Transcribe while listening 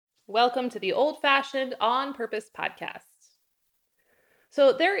Welcome to the Old Fashioned On Purpose podcast.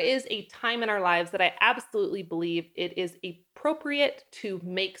 So, there is a time in our lives that I absolutely believe it is appropriate to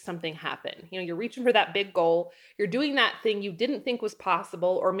make something happen. You're reaching for that big goal, you're doing that thing you didn't think was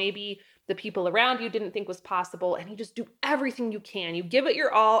possible, or maybe the people around you didn't think was possible, and you just do everything you can. You give it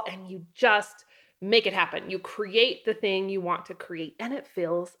your all and you just make it happen. You create the thing you want to create, and it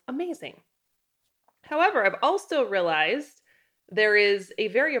feels amazing. However, I've also realized there is a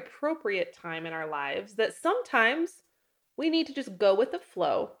very appropriate time in our lives that sometimes we need to just go with the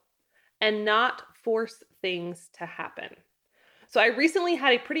flow and not force things to happen. So I recently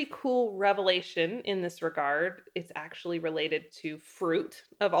had a pretty cool revelation in this regard. It's actually related to fruit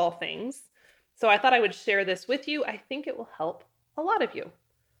of all things. So I thought I would share this with you. I think it will help a lot of you.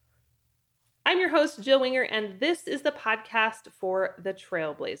 I'm your host, Jill Winger, and this is the podcast for the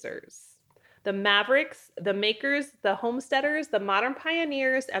Trailblazers. The Mavericks, the makers, the homesteaders, the modern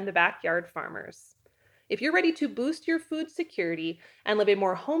pioneers, and the backyard farmers. If you're ready to boost your food security and live a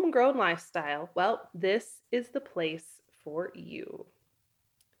more homegrown lifestyle, well, this is the place for you.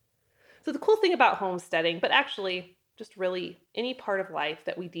 So the cool thing about homesteading, but actually just really any part of life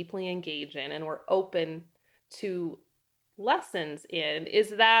that we deeply engage in and we're open to lessons in, is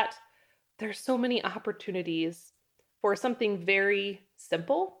that there's so many opportunities for something very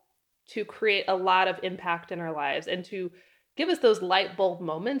simple to create a lot of impact in our lives and to give us those light bulb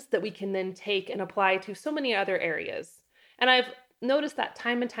moments that we can then take and apply to so many other areas. And I've noticed that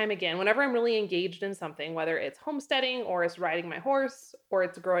time and time again, whenever I'm really engaged in something, whether it's homesteading or it's riding my horse or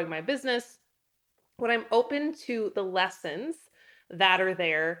it's growing my business, when I'm open to the lessons that are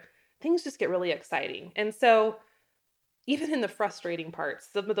there, things just get really exciting. And so even in the frustrating parts,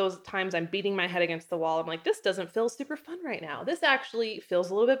 some of those times I'm beating my head against the wall, I'm like, this doesn't feel super fun right now. This actually feels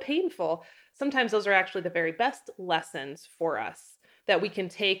a little bit painful. Sometimes those are actually the very best lessons for us that we can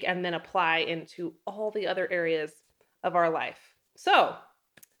take and then apply into all the other areas of our life. So,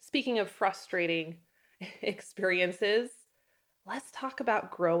 speaking of frustrating experiences, let's talk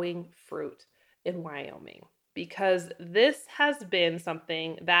about growing fruit in Wyoming, because this has been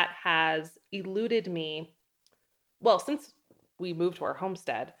something that has eluded me. Well, since we moved to our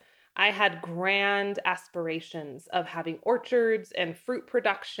homestead, I had grand aspirations of having orchards and fruit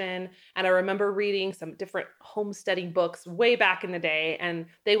production. And I remember reading some different homesteading books way back in the day, and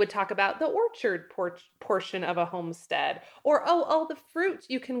they would talk about the orchard portion of a homestead, or, all the fruit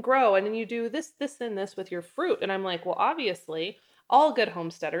you can grow. And then you do this, and this with your fruit. And I'm like, well, obviously, all good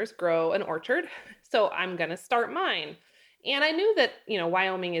homesteaders grow an orchard. So I'm going to start mine. And I knew that,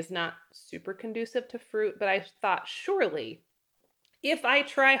 Wyoming is not super conducive to fruit, but I thought surely if I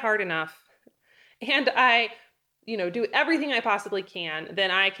try hard enough and I, do everything I possibly can, then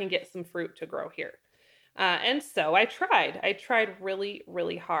I can get some fruit to grow here. And so I tried. I tried really,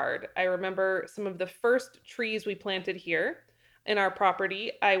 really hard. I remember some of the first trees we planted here in our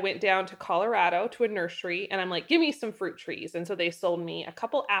property. I went down to Colorado to a nursery and I'm like, give me some fruit trees. And so they sold me a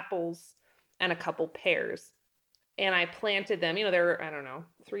couple apples and a couple pears. And I planted them, they're,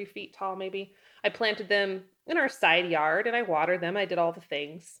 3 feet tall maybe. I planted them in our side yard and I watered them. I did all the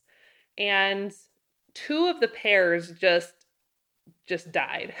things. And 2 of the pears just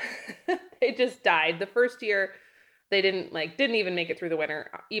died. They just died. The first year they didn't even make it through the winter,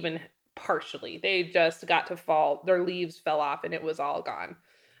 even partially. They just got to fall. Their leaves fell off and it was all gone.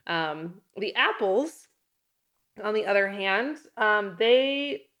 The apples, on the other hand,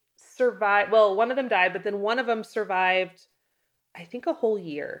 they survived. Well, one of them died, but then one of them survived, I think, a whole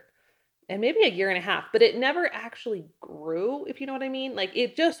year and maybe a year and a half, but it never actually grew, if you know what I mean. Like,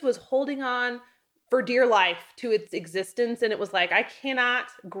 it just was holding on for dear life to its existence. And it was like, I cannot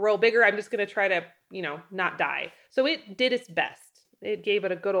grow bigger. I'm just going to try to, not die. So it did its best. It gave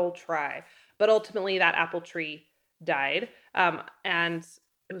it a good old try, but ultimately that apple tree died. And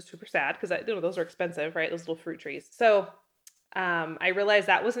it was super sad because those are expensive, right? Those little fruit trees. So I realized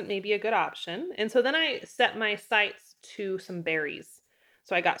that wasn't maybe a good option. And so then I set my sights to some berries.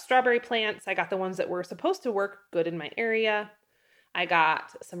 So I got strawberry plants. I got the ones that were supposed to work good in my area. I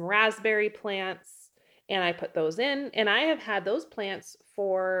got some raspberry plants and I put those in. And I have had those plants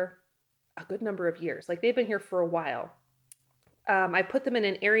for a good number of years. Like, they've been here for a while. I put them in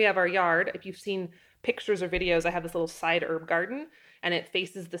an area of our yard. If you've seen pictures or videos, I have this little side herb garden and it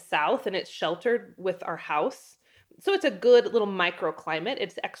faces the south and it's sheltered with our house. So it's a good little microclimate.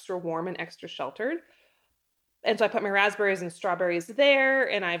 It's extra warm and extra sheltered. And so I put my raspberries and strawberries there,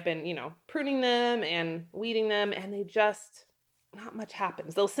 and I've been, pruning them and weeding them, and they just, not much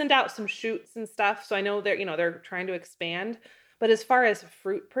happens. They'll send out some shoots and stuff. So I know they're trying to expand. But as far as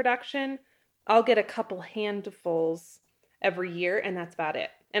fruit production, I'll get a couple handfuls every year, and that's about it.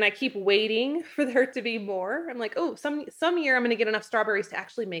 And I keep waiting for there to be more. I'm like, oh, some year I'm going to get enough strawberries to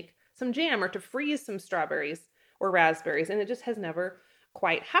actually make some jam or to freeze some strawberries or raspberries. And it just has never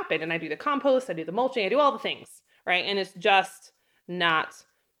quite happened. And I do the compost, I do the mulching, I do all the things, right? And it's just not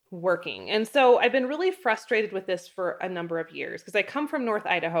working. And so I've been really frustrated with this for a number of years because I come from North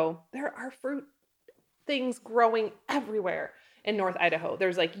Idaho. There are fruit things growing everywhere in North Idaho.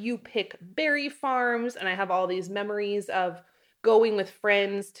 There's like you pick berry farms, and I have all these memories of going with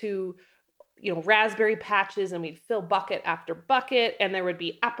friends to, raspberry patches, and we'd fill bucket after bucket, and there would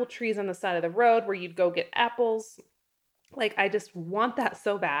be apple trees on the side of the road where you'd go get apples. Like, I just want that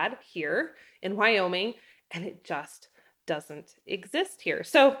so bad here in Wyoming, and it just doesn't exist here.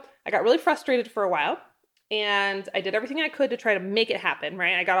 So I got really frustrated for a while, and I did everything I could to try to make it happen,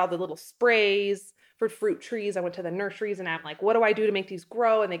 right? I got all the little sprays for fruit trees. I went to the nurseries and I'm like, what do I do to make these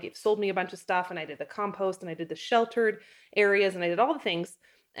grow? And they sold me a bunch of stuff, and I did the compost, and I did the sheltered areas, and I did all the things,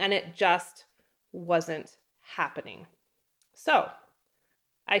 and it just wasn't happening. So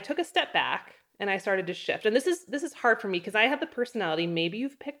I took a step back and I started to shift. And this is hard for me because I have the personality, maybe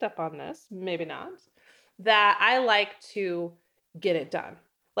you've picked up on this, maybe not, that I like to get it done.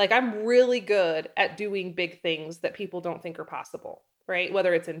 Like, I'm really good at doing big things that people don't think are possible, right?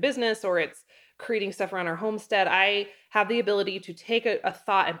 Whether it's in business or it's creating stuff around our homestead, I have the ability to take a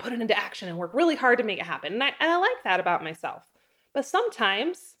thought and put it into action and work really hard to make it happen. And I like that about myself. But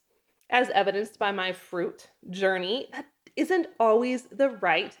sometimes, as evidenced by my fruit journey, that isn't always the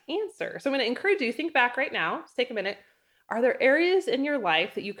right answer. So I'm going to encourage you to think back right now. Just take a minute. Are there areas in your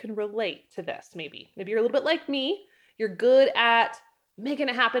life that you can relate to this? Maybe you're a little bit like me. You're good at making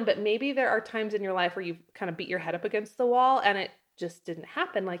it happen, but maybe there are times in your life where you've kind of beat your head up against the wall and it just didn't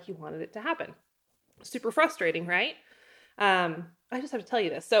happen like you wanted it to happen. Super frustrating, right? I just have to tell you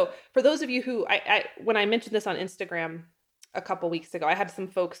this. So for those of you who, when I mentioned this on Instagram a couple weeks ago, I had some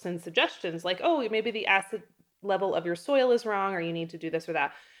folks send suggestions like, oh, maybe the acid level of your soil is wrong, or you need to do this or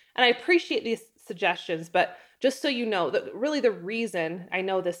that. And I appreciate these suggestions, but just so you know, that really the reason, I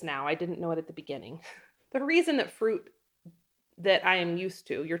know this now, I didn't know it at the beginning, the reason that fruit that I am used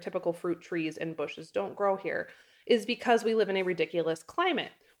to, your typical fruit trees and bushes, don't grow here is because we live in a ridiculous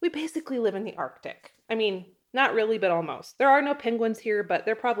climate. We basically live in the Arctic. I mean, not really, but almost. There are no penguins here, but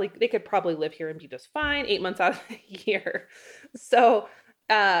they could probably live here and be just fine 8 months out of the year. So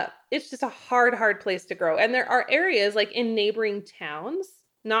it's just a hard place to grow. And there are areas like in neighboring towns,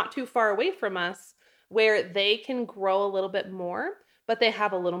 not too far away from us, where they can grow a little bit more, but they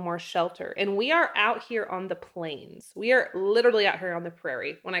have a little more shelter. And we are out here on the plains. We are literally out here on the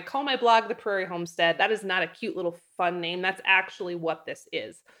prairie. When I call my blog The Prairie Homestead, that is not a cute little fun name. That's actually what this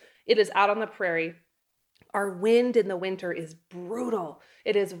is. It is out on the prairie. Our wind in the winter is brutal.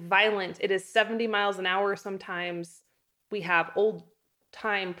 It is violent. It is 70 miles an hour sometimes. We have old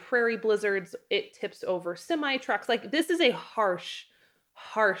time prairie blizzards. It tips over semi trucks. Like, this is a harsh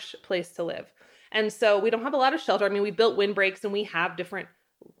place to live. And so we don't have a lot of shelter. I mean, we built windbreaks and we have different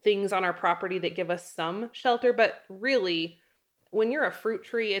things on our property that give us some shelter, but really, when you're a fruit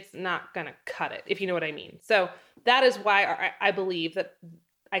tree, it's not going to cut it, if you know what I mean. So that is why I believe that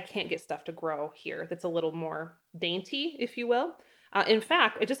I can't get stuff to grow here that's a little more dainty, if you will. In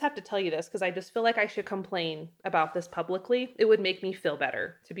fact, I just have to tell you this because I just feel like I should complain about this publicly. It would make me feel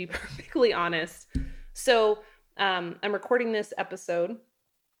better, to be perfectly honest. So I'm recording this episode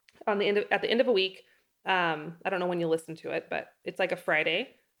at the end of a week. I don't know when you'll listen to it, but it's like a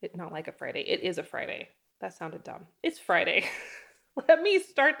Friday. Not like a Friday. It is a Friday. That sounded dumb. It's Friday. Let me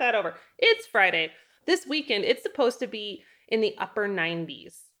start that over. It's Friday. This weekend, it's supposed to be in the upper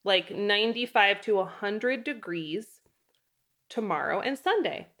 90s, like 95 to 100 degrees tomorrow and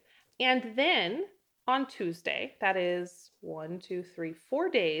Sunday. And then on Tuesday, that is 4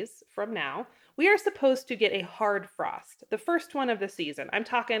 days from now, we are supposed to get a hard frost, the first one of the season. I'm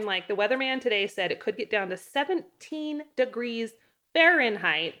talking like the weatherman today said it could get down to 17 degrees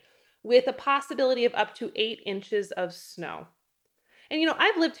Fahrenheit with a possibility of up to 8 inches of snow. And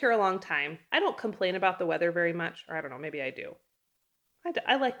I've lived here a long time. I don't complain about the weather very much, or I don't know, maybe I do.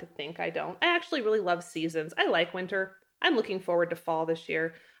 I like to think I don't. I actually really love seasons. I like winter. I'm looking forward to fall this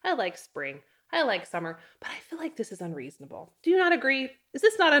year. I like spring. I like summer, but I feel like this is unreasonable. Do you not agree? Is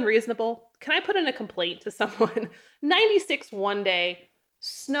this not unreasonable? Can I put in a complaint to someone? 96 one day,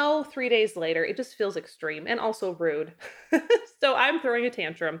 snow 3 days later. It just feels extreme and also rude. So I'm throwing a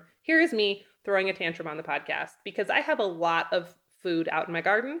tantrum. Here is me throwing a tantrum on the podcast because I have a lot of food out in my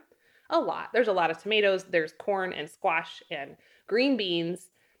garden. A lot. There's a lot of tomatoes. There's corn and squash and green beans.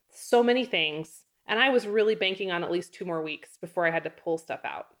 So many things. And I was really banking on at least 2 more weeks before I had to pull stuff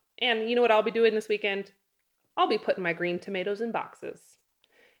out. And you know what I'll be doing this weekend? I'll be putting my green tomatoes in boxes.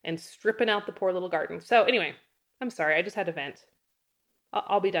 and stripping out the poor little garden. So anyway, I'm sorry. I just had to vent.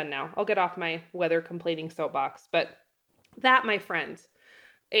 I'll be done now. I'll get off my weather complaining soapbox. But that, my friends,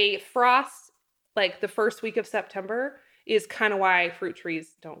 a frost like the first week of September is kind of why fruit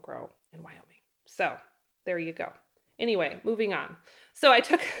trees don't grow in Wyoming. So there you go. Anyway, moving on. So I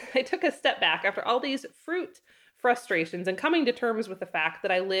took a step back after all these fruit frustrations and coming to terms with the fact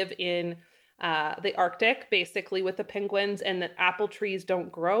that I live in the Arctic, basically with the penguins, and that apple trees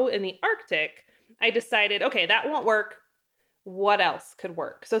don't grow in the Arctic. I decided, okay, that won't work. What else could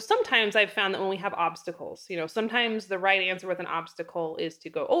work? So sometimes I've found that when we have obstacles, sometimes the right answer with an obstacle is to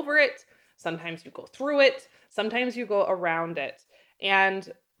go over it. Sometimes you go through it. Sometimes you go around it.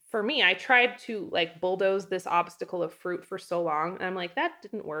 And for me, I tried to like bulldoze this obstacle of fruit for so long. And I'm like, that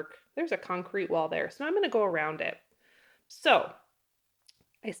didn't work. There's a concrete wall there. So I'm going to go around it. So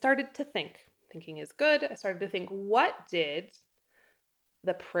I started to think. Thinking is good. I started to think, what did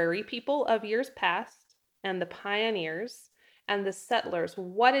the prairie people of years past and the pioneers and the settlers,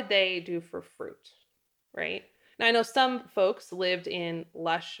 what did they do for fruit, right? Now, I know some folks lived in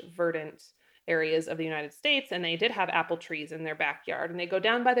lush, verdant areas of the United States, and they did have apple trees in their backyard, and they go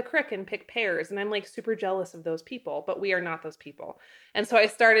down by the creek and pick pears, and I'm like super jealous of those people, but we are not those people. And so I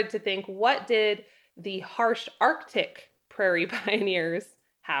started to think, what did the harsh Arctic prairie pioneers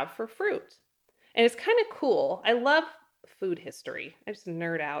have for fruit? And it's kind of cool. I love food history. I just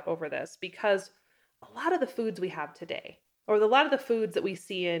nerd out over this because a lot of the foods we have today, or a lot of the foods that we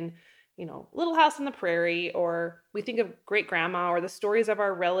see in, Little House on the Prairie, or we think of great grandma, or the stories of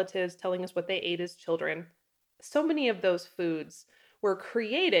our relatives telling us what they ate as children. So many of those foods were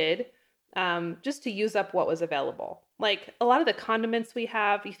created just to use up what was available. Like a lot of the condiments we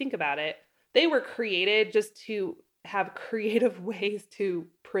have, you think about it, they were created just to have creative ways to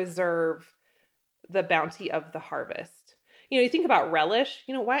preserve the bounty of the harvest. You think about relish.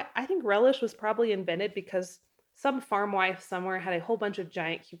 Why? I think relish was probably invented because some farm wife somewhere had a whole bunch of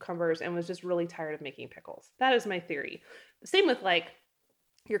giant cucumbers and was just really tired of making pickles. That is my theory. Same with like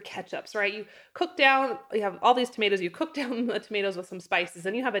your ketchups, right? You have all these tomatoes, you cook down the tomatoes with some spices,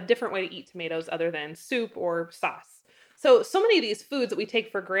 and you have a different way to eat tomatoes other than soup or sauce. So many of these foods that we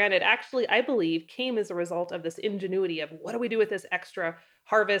take for granted actually, I believe, came as a result of this ingenuity of what do we do with this extra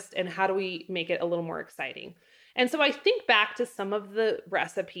harvest and how do we make it a little more exciting? And so I think back to some of the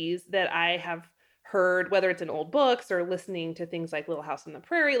recipes that I have heard, whether it's in old books or listening to things like Little House on the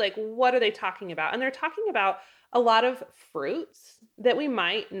Prairie, like what are they talking about? And they're talking about a lot of fruits that we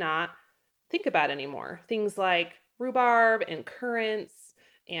might not think about anymore. Things like rhubarb and currants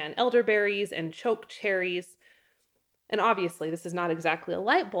and elderberries and choke cherries. And obviously, this is not exactly a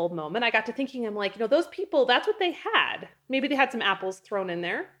light bulb moment. I got to thinking, I'm like, those people, that's what they had. Maybe they had some apples thrown in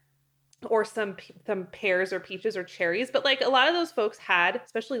there or some pears or peaches or cherries. But like a lot of those folks had,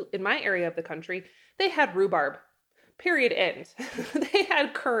 especially in my area of the country, they had rhubarb, period, end. They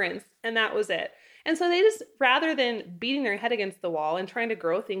had currants, and that was it. And so they just, rather than beating their head against the wall and trying to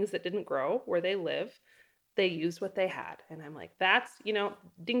grow things that didn't grow where they live, they used what they had. And I'm like, that's,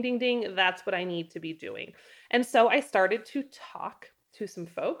 ding, ding, ding, that's what I need to be doing. And so I started to talk to some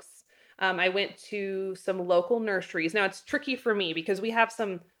folks. I went to some local nurseries. Now it's tricky for me because we have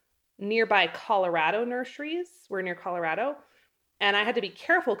some nearby Colorado nurseries. We're near Colorado. And I had to be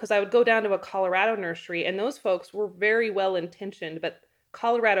careful because I would go down to a Colorado nursery and those folks were very well intentioned, but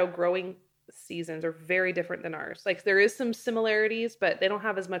Colorado growing seasons are very different than ours. Like there is some similarities, but they don't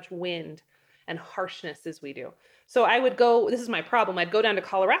have as much wind and harshness as we do. So I would go, this is my problem. I'd go down to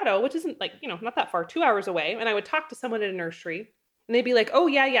Colorado, which isn't like, not that far, 2 hours away. And I would talk to someone at a nursery and they'd be like, oh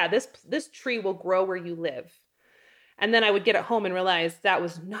yeah, this tree will grow where you live. And then I would get at home and realize that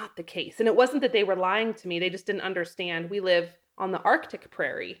was not the case. And it wasn't that they were lying to me. They just didn't understand. We live on the Arctic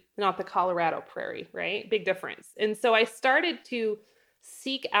prairie, not the Colorado prairie, right? Big difference. And so I started to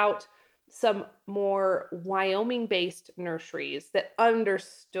seek out some more Wyoming-based nurseries that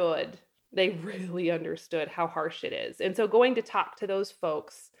understood, they really understood how harsh it is. And so going to talk to those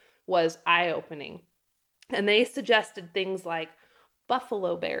folks was eye-opening. And they suggested things like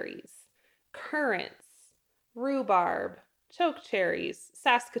buffalo berries, currants, rhubarb, choke cherries,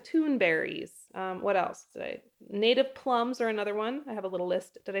 Saskatoon berries. What else did I? Native plums are another one. I have a little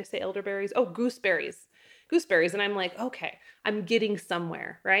list. Did I say elderberries? Oh, gooseberries. And I'm like, okay, I'm getting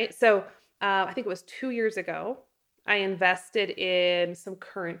somewhere, right? So I think it was 2 years ago, I invested in some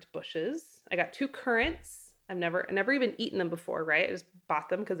currant bushes. I got 2 currants. I've never even eaten them before, right? I just bought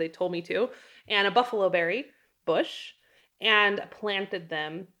them because they told me to. And a buffalo berry bush and planted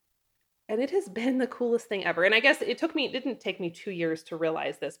them. And it has been the coolest thing ever. And I guess it didn't take me 2 years to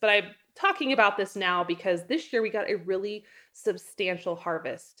realize this, but I'm talking about this now because this year we got a really substantial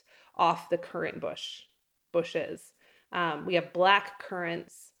harvest off the currant bushes. We have black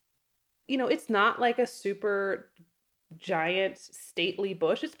currants. It's not like a super giant stately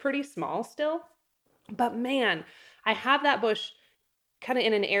bush. It's pretty small still. But man, I have that bush kind of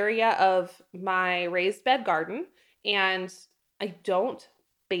in an area of my raised bed garden, and I don't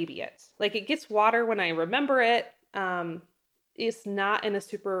baby it. Like, it gets water when I remember it. It's not in a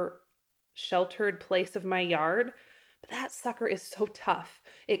super sheltered place of my yard, but that sucker is so tough.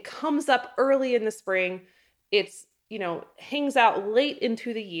 It comes up early in the spring. It's, hangs out late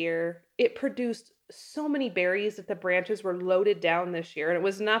into the year. It produced so many berries that the branches were loaded down this year. And it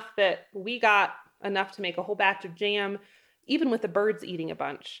was enough that we got enough to make a whole batch of jam, even with the birds eating a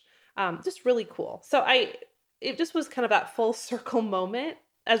bunch. Just really cool. So it just was kind of that full circle moment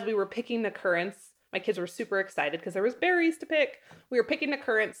as we were picking the currants. My kids were super excited because there was berries to pick. We were picking the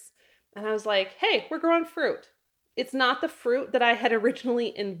currants and I was like, hey, we're growing fruit. It's not the fruit that I had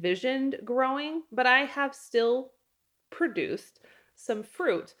originally envisioned growing, but I have still produced some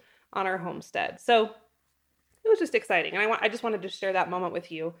fruit on our homestead. So it was just exciting. And I just wanted to share that moment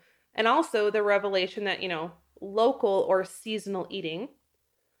with you. And also the revelation that, local or seasonal eating,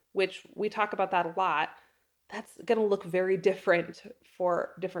 which we talk about that a lot, that's going to look very different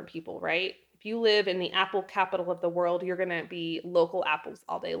for different people, right? If you live in the apple capital of the world, you're going to be local apples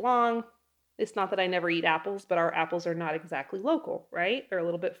all day long. It's not that I never eat apples, but our apples are not exactly local, right? They're a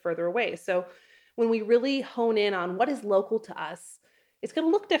little bit further away. So when we really hone in on what is local to us, it's going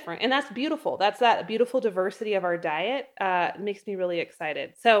to look different. And that's beautiful. That's that beautiful diversity of our diet. It makes me really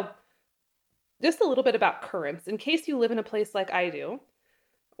excited. So just a little bit about currants, in case you live in a place like I do,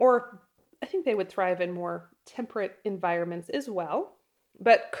 or I think they would thrive in more temperate environments as well.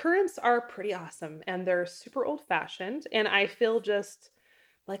 But currants are pretty awesome and they're super old fashioned. And I feel just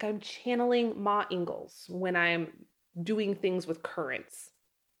like I'm channeling Ma Ingalls when I'm doing things with currants.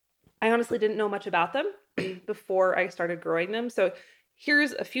 I honestly didn't know much about them before I started growing them. So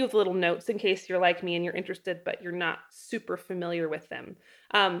here's a few of the little notes in case you're like me and you're interested, but you're not super familiar with them.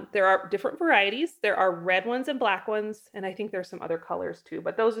 There are different varieties. There are red ones and black ones, and I think there's some other colors too,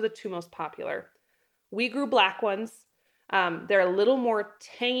 but those are the two most popular. We grew black ones. They're a little more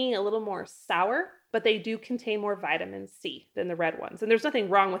tangy, a little more sour, but they do contain more vitamin C than the red ones. And there's nothing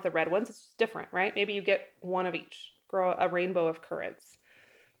wrong with the red ones. It's just different, right? Maybe you get one of each, grow a rainbow of currants.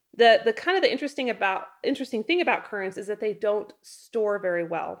 The kind of the interesting thing about currants is that they don't store very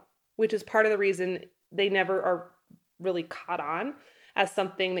well, which is part of the reason they never are really caught on as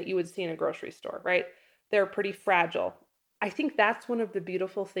something that you would see in a grocery store, right? They're pretty fragile. I think that's one of the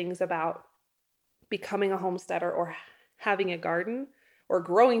beautiful things about becoming a homesteader or having a garden or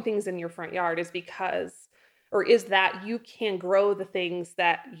growing things in your front yard is that you can grow the things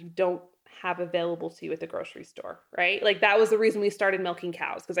that you don't have available to you at the grocery store, right? Like that was the reason we started milking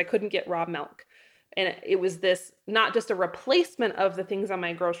cows, because I couldn't get raw milk. And it was this, not just a replacement of the things on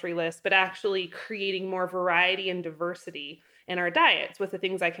my grocery list, but actually creating more variety and diversity in our diets with the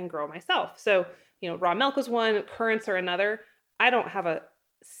things I can grow myself. So, raw milk was one, currants are another. I don't have a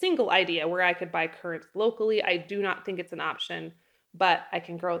single idea where I could buy currants locally. I do not think it's an option, but I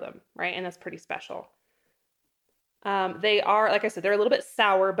can grow them, right? And that's pretty special. They are, like I said, they're a little bit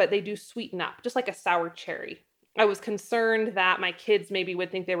sour, but they do sweeten up, just like a sour cherry. I was concerned that my kids maybe would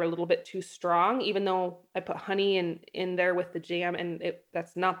think they were a little bit too strong, even though I put honey in there with the jam, and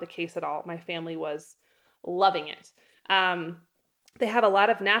that's not the case at all. My family was loving it. They have a lot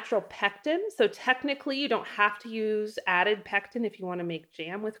of natural pectin, so technically you don't have to use added pectin if you want to make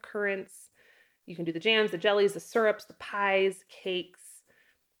jam with currants. You can do the jams, the jellies, the syrups, the pies, cakes.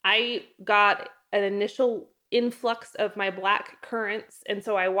 I got an initial influx of my black currants, and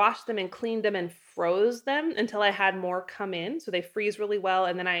so I washed them and cleaned them and froze them until I had more come in. So they freeze really well,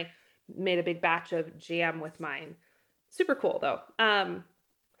 and then I made a big batch of jam with mine. Super cool though.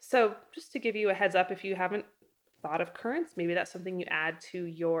 So just to give you a heads up, if you haven't thought of currants, maybe that's something you add to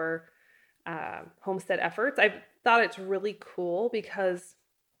your homestead efforts. I thought it's really cool because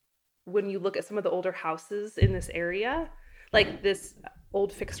when you look at some of the older houses in this area, like this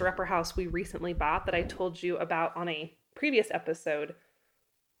old fixer-upper house we recently bought that I told you about on a previous episode,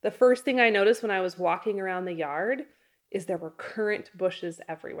 the first thing I noticed when I was walking around the yard is there were currant bushes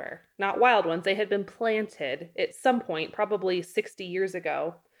everywhere. Not wild ones. They had been planted at some point, probably 60 years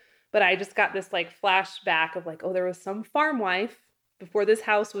ago. But I just got this like flashback of like, oh, there was some farm wife before this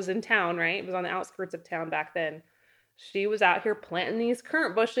house was in town, right? It was on the outskirts of town back then. She was out here planting these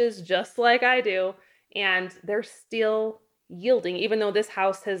currant bushes just like I do. And they're still yielding, even though this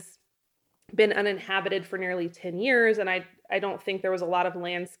house has been uninhabited for nearly 10 years. And I don't think there was a lot of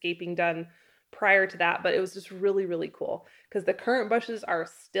landscaping done prior to that, but it was just really, really cool because the currant bushes are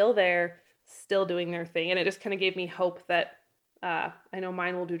still there, still doing their thing. And it just kind of gave me hope that I know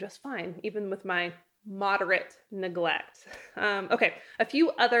mine will do just fine, even with my moderate neglect. Okay, a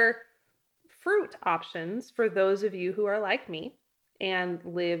few other fruit options for those of you who are like me and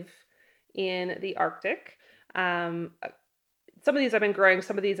live in the Arctic. Some of these I've been growing,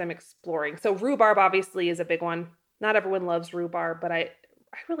 some of these I'm exploring. So rhubarb obviously is a big one. Not everyone loves rhubarb, but I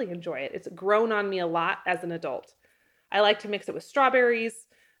really enjoy it. It's grown on me a lot as an adult. I like to mix it with strawberries.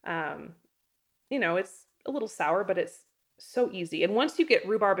 It's a little sour, but it's so easy. And once you get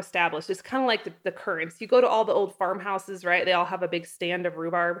rhubarb established, it's kind of like the currants. You go to all the old farmhouses, right? They all have a big stand of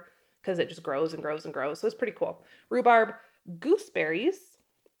rhubarb because it just grows and grows and grows. So it's pretty cool. Rhubarb gooseberries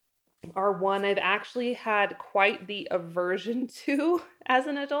are one I've actually had quite the aversion to as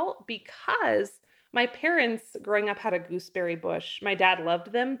an adult because my parents growing up had a gooseberry bush. My dad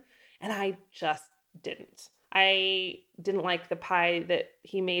loved them and I just didn't. I didn't like the pie that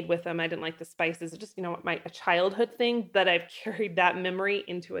he made with them. I didn't like the spices. Just, a childhood thing, but I've carried that memory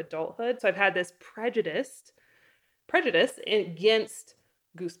into adulthood. So I've had this prejudice against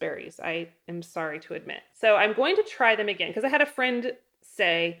gooseberries. I am sorry to admit. So I'm going to try them again because I had a friend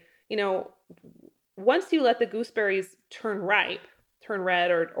say, once you let the gooseberries turn ripe, turn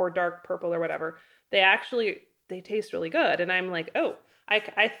red or dark purple or whatever, they taste really good. And I'm like, oh,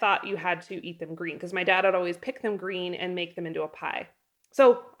 I thought you had to eat them green because my dad would always pick them green and make them into a pie.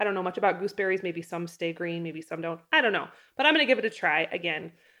 So I don't know much about gooseberries. Maybe some stay green, maybe some don't. I don't know. But I'm going to give it a try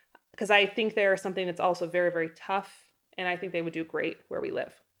again because I think they're something that's also very, very tough. And I think they would do great where we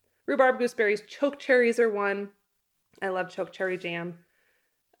live. Rhubarb, gooseberries, choke cherries are one. I love choke cherry jam.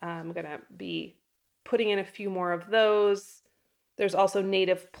 I'm going to be putting in a few more of those. There's also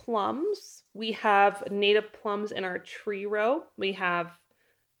native plums. We have native plums in our tree row.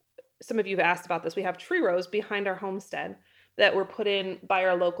 Some of you have asked about this. We have tree rows behind our homestead that were put in by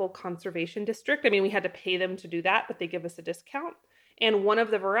our local conservation district. I mean, we had to pay them to do that, but they give us a discount. And one of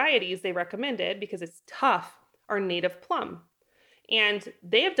the varieties they recommended, because it's tough, are native plum. And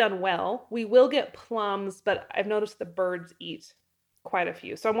they have done well. We will get plums, but I've noticed the birds eat quite a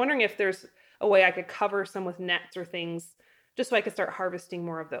few. So I'm wondering if there's a way I could cover some with nets or things just so I could start harvesting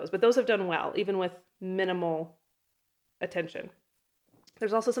more of those. But those have done well, even with minimal attention.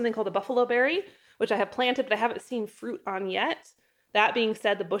 There's also something called a buffalo berry, which I have planted, but I haven't seen fruit on yet. That being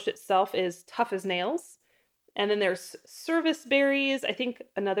said, the bush itself is tough as nails. And then there's service berries. I think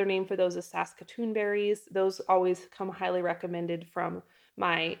another name for those is Saskatoon berries. Those always come highly recommended from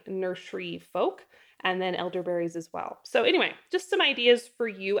my nursery folk. And then elderberries as well. So anyway, just some ideas for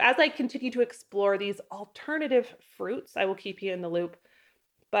you. As I continue to explore these alternative fruits, I will keep you in the loop.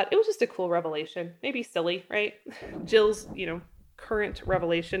 But it was just a cool revelation. Maybe silly, right? Jill's, current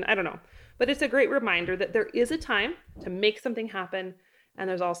revelation. I don't know. But it's a great reminder that there is a time to make something happen. And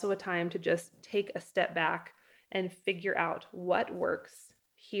there's also a time to just take a step back and figure out what works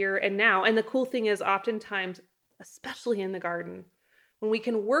here and now. And the cool thing is oftentimes, especially in the garden, when we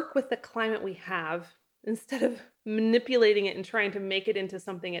can work with the climate we have, instead of manipulating it and trying to make it into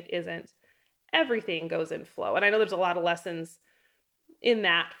something it isn't, everything goes in flow. And I know there's a lot of lessons in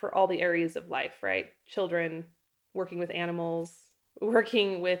that for all the areas of life, right? Children, working with animals,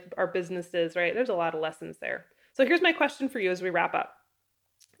 working with our businesses, right? There's a lot of lessons there. So here's my question for you as we wrap up.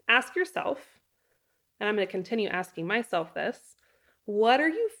 Ask yourself, and I'm going to continue asking myself this, what are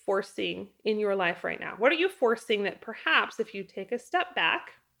you forcing in your life right now? What are you forcing that perhaps if you take a step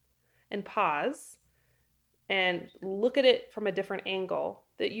back and pause and look at it from a different angle,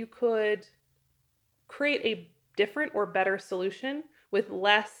 that you could create a different or better solution with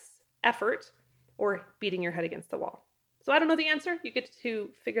less effort or beating your head against the wall? So I don't know the answer. You get to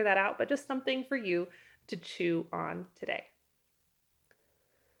figure that out, but just something for you to chew on today.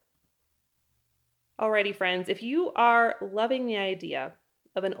 Alrighty, friends, if you are loving the idea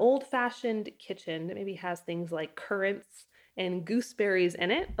of an old-fashioned kitchen that maybe has things like currants and gooseberries in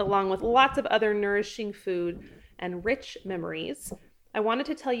it, along with lots of other nourishing food and rich memories, I wanted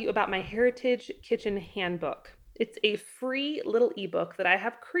to tell you about my Heritage Kitchen Handbook. It's a free little ebook that I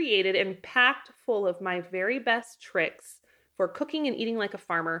have created and packed full of my very best tricks for cooking and eating like a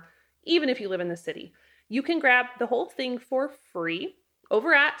farmer, even if you live in the city. You can grab the whole thing for free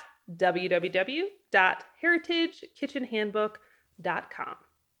over at www.heritagekitchenhandbook.com.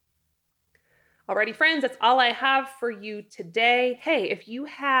 Alrighty, friends, that's all I have for you today. Hey, if you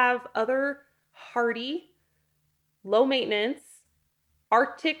have other hearty, low maintenance,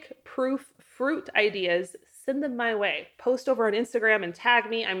 Arctic proof fruit ideas, send them my way. Post over on Instagram and tag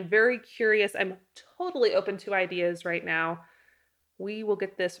me. I'm very curious. I'm totally open to ideas right now. We will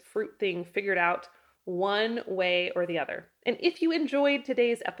get this fruit thing figured out one way or the other. And if you enjoyed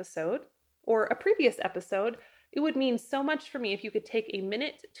today's episode or a previous episode, it would mean so much for me if you could take a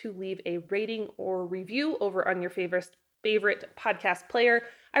minute to leave a rating or review over on your favorite podcast player.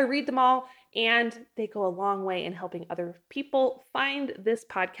 I read them all, and they go a long way in helping other people find this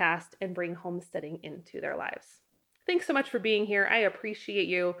podcast and bring homesteading into their lives. Thanks so much for being here. I appreciate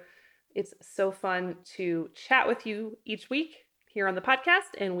you. It's so fun to chat with you each week here on the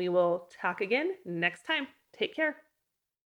podcast, and we will talk again next time. Take care.